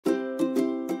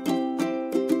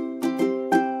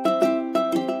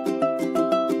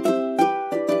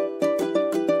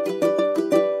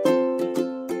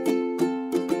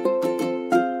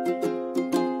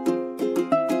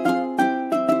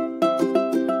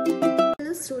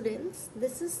students,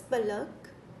 this is Palak.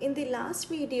 In the last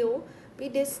video, we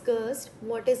discussed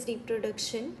what is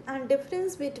reproduction and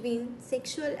difference between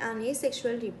sexual and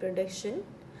asexual reproduction.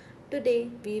 Today,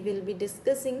 we will be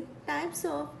discussing types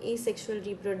of asexual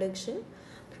reproduction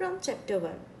from chapter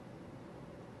 1.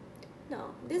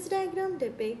 Now, this diagram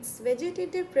depicts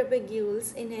vegetative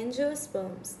propagules in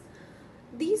angiosperms.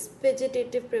 These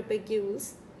vegetative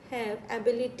propagules have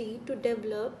ability to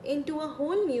develop into a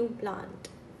whole new plant.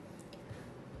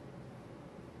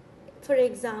 For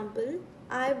example,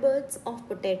 eyebuds of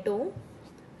potato,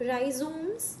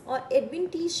 rhizomes or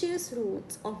adventitious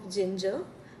roots of ginger,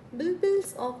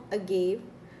 bulbils of agave,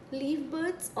 leaf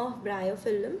buds of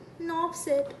bryophyllum,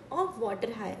 knobset of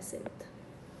water hyacinth.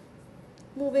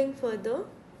 Moving further,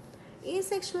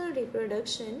 asexual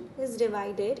reproduction is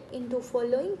divided into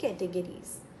following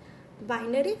categories: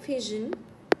 binary fission,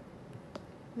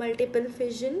 multiple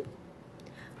fission.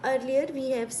 Earlier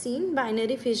we have seen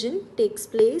binary fission takes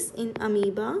place in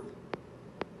amoeba.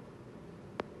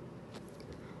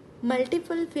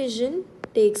 Multiple fission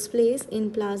takes place in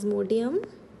plasmodium.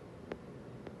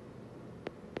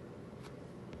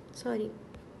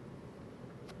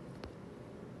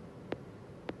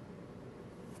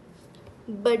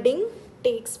 Budding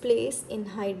takes place in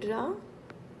hydra.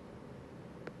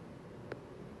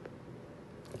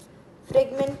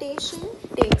 Fragmentation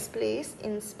takes place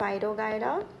in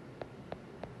Spirogyra.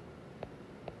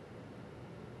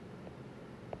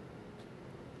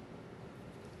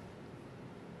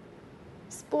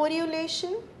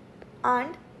 Sporulation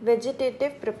and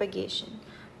vegetative propagation.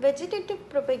 Vegetative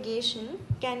propagation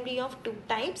can be of two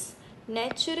types: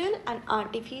 natural and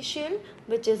artificial,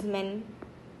 which is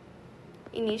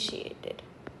man-initiated.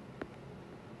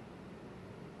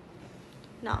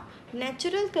 Now,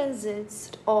 natural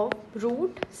consists of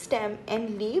root, stem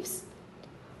and leaves,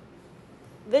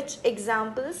 which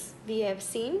examples we have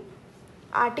seen.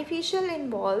 Artificial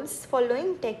involves following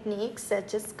techniques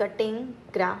such as cutting,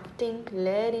 grafting,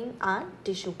 layering and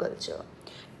tissue culture.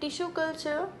 Tissue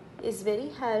culture is very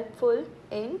helpful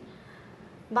in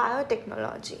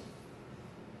biotechnology.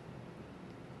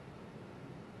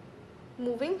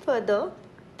 Moving further,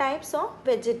 types of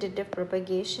vegetative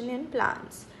propagation in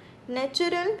plants.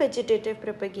 Natural vegetative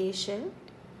propagation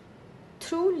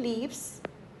through leaves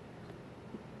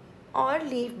or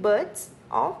leaf buds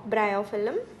of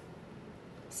bryophyllum.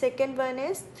 Second one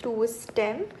is through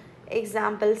stem.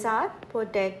 Examples are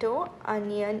potato,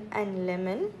 onion and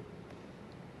lemon.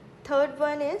 Third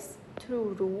one is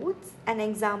through roots, and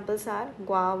examples are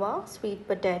guava, sweet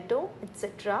potato,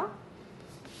 etc.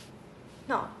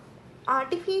 Now,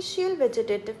 artificial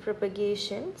vegetative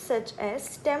propagation such as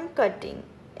stem cutting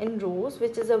in rows,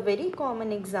 which is a very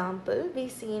common example we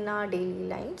see in our daily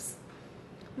lives.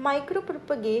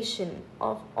 Micropropagation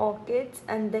of orchids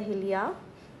and dahlia.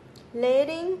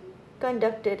 Layering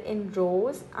conducted in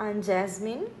rose and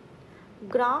jasmine.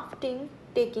 Grafting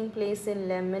taking place in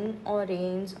lemon,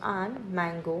 orange and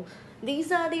mango.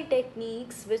 These are the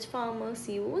techniques which farmers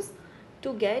use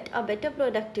to get a better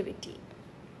productivity.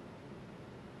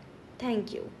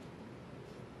 Thank you.